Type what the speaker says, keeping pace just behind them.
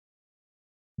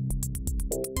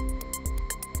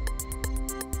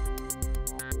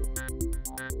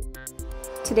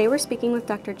Today we're speaking with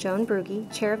Dr. Joan Brugge,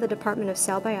 Chair of the Department of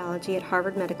Cell Biology at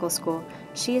Harvard Medical School.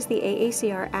 She is the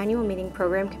AACR Annual Meeting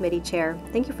Program Committee Chair.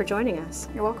 Thank you for joining us.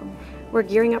 You're welcome. We're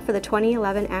gearing up for the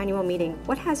 2011 annual meeting.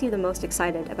 What has you the most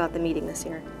excited about the meeting this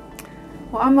year?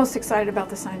 Well, I'm most excited about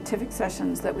the scientific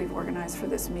sessions that we've organized for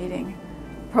this meeting.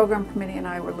 The program committee and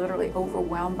I were literally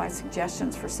overwhelmed by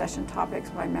suggestions for session topics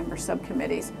by member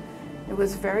subcommittees. It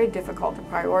was very difficult to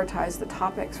prioritize the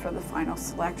topics for the final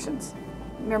selections.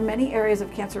 There are many areas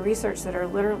of cancer research that are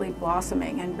literally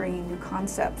blossoming and bringing new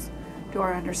concepts to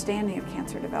our understanding of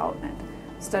cancer development.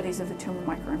 Studies of the tumor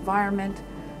microenvironment,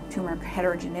 tumor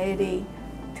heterogeneity,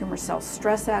 tumor cell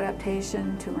stress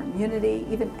adaptation, tumor immunity,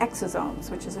 even exosomes,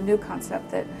 which is a new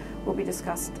concept that will be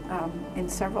discussed in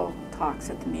several talks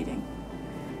at the meeting.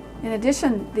 In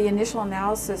addition, the initial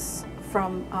analysis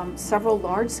from several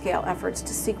large-scale efforts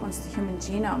to sequence the human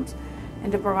genomes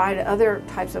and to provide other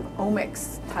types of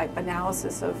omics-type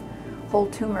analysis of whole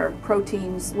tumor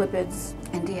proteins, lipids,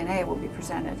 and DNA will be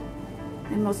presented.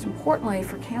 And most importantly,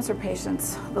 for cancer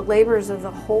patients, the labors of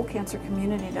the whole cancer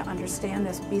community to understand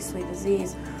this beastly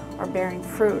disease are bearing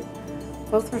fruit,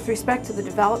 both with respect to the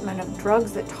development of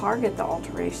drugs that target the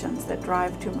alterations that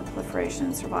drive tumor proliferation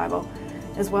and survival,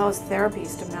 as well as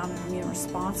therapies to mount an immune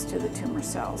response to the tumor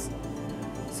cells.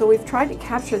 So we've tried to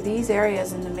capture these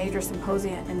areas in the major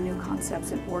symposia and new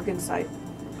concepts and organ site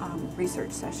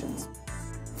research sessions.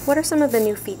 What are some of the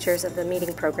new features of the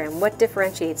meeting program? What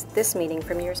differentiates this meeting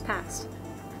from years past?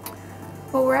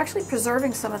 Well, we're actually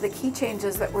preserving some of the key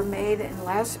changes that were made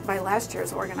by last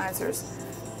year's organizers.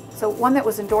 So one that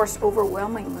was endorsed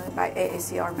overwhelmingly by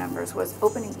AACR members was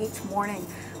opening each morning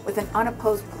with an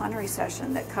unopposed plenary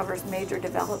session that covers major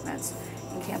developments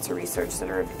in cancer research that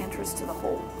are of interest to the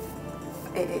whole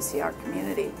AACR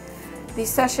community. These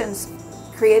sessions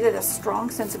created a strong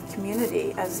sense of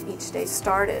community as each day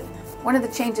started. One of the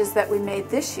changes that we made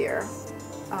this year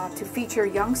to feature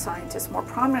young scientists more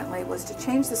prominently was to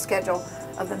change the schedule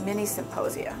of the mini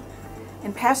symposia.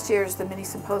 In past years, the mini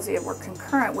symposia were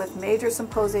concurrent with major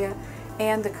symposia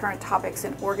and the current topics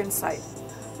in organ site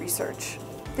research.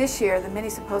 This year, the mini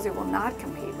symposia will not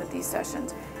compete with these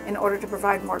sessions in order to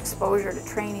provide more exposure to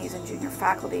trainees and junior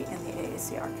faculty in the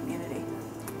AACR community.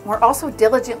 We're also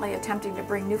diligently attempting to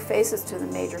bring new faces to the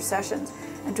major sessions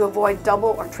and to avoid double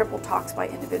or triple talks by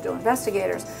individual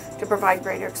investigators to provide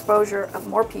greater exposure of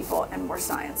more people and more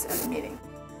science in the meeting.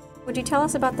 Would you tell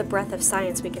us about the breadth of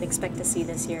science we can expect to see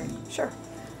this year? Sure.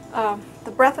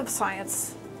 The breadth of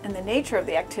science and the nature of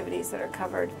the activities that are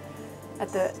covered at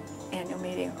the annual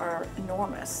meeting are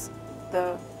enormous.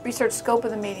 The research scope of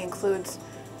the meeting includes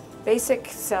basic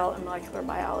cell and molecular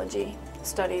biology,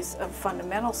 studies of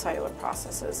fundamental cellular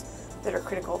processes that are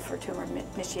critical for tumor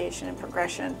initiation and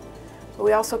progression. But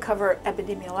we also cover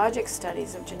epidemiologic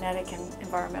studies of genetic and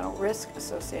environmental risk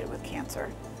associated with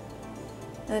cancer.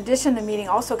 In addition, the meeting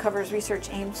also covers research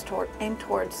aimed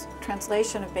towards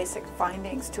translation of basic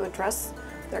findings to address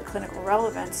their clinical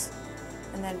relevance.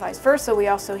 And then vice versa, we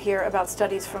also hear about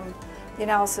studies from the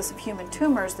analysis of human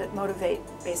tumors that motivate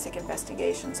basic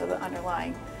investigations of the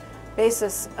underlying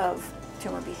basis of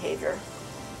tumor behavior.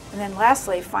 And then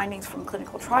lastly, findings from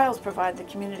clinical trials provide the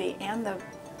community and the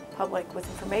public with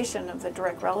information of the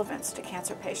direct relevance to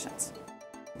cancer patients.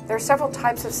 There are several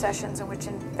types of sessions in which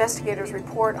investigators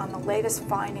report on the latest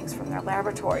findings from their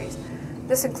laboratories.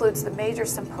 This includes the major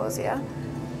symposia,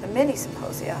 the mini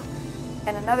symposia,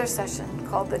 and another session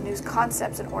called the New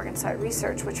Concepts in Organ Site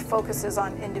Research, which focuses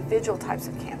on individual types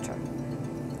of cancer.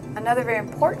 Another very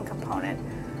important component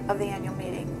of the annual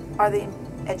meeting are the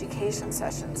education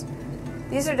sessions.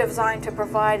 These are designed to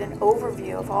provide an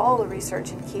overview of all the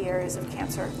research in key areas of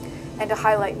cancer and to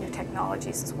highlight new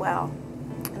technologies as well.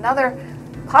 Another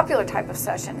popular type of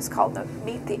session is called the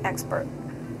Meet the Expert.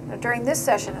 Now, during this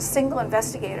session, a single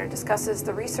investigator discusses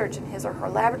the research in his or her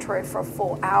laboratory for a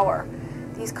full hour.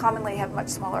 These commonly have much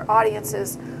smaller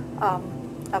audiences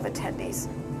of attendees.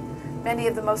 Many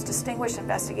of the most distinguished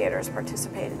investigators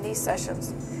participate in these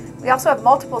sessions. We also have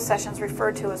multiple sessions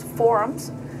referred to as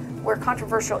forums, where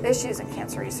controversial issues in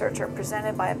cancer research are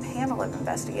presented by a panel of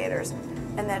investigators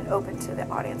and then open to the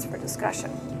audience for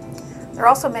discussion. There are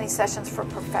also many sessions for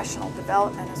professional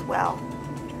development as well.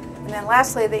 And then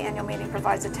lastly, the annual meeting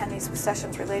provides attendees with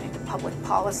sessions relating to public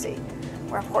policy,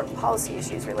 where important policy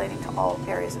issues relating to all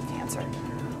areas of cancer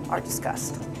are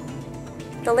discussed.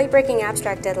 The late-breaking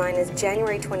abstract deadline is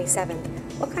January 27th.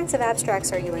 What kinds of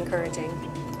abstracts are you encouraging?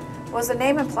 Well, as the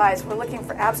name implies, we're looking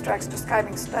for abstracts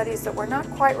describing studies that were not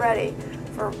quite ready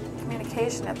for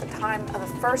communication at the time of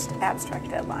the first abstract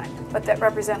deadline, but that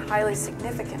represent highly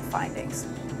significant findings.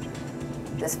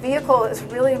 This vehicle is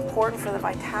really important for the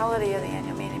vitality of the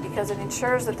annual meeting because it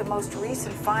ensures that the most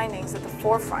recent findings at the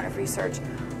forefront of research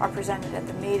are presented at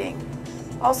the meeting.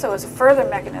 Also, as a further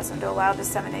mechanism to allow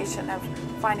dissemination of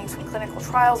findings from clinical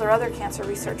trials or other cancer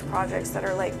research projects that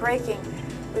are late-breaking,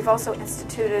 we've also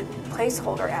instituted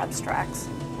placeholder abstracts,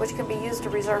 which can be used to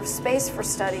reserve space for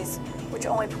studies which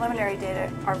only preliminary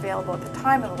data are available at the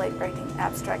time of the late-breaking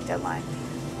abstract deadline,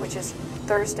 which is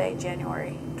Thursday,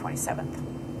 January 27th.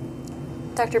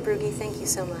 Dr. Brugge, thank you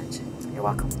so much. You're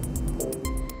welcome.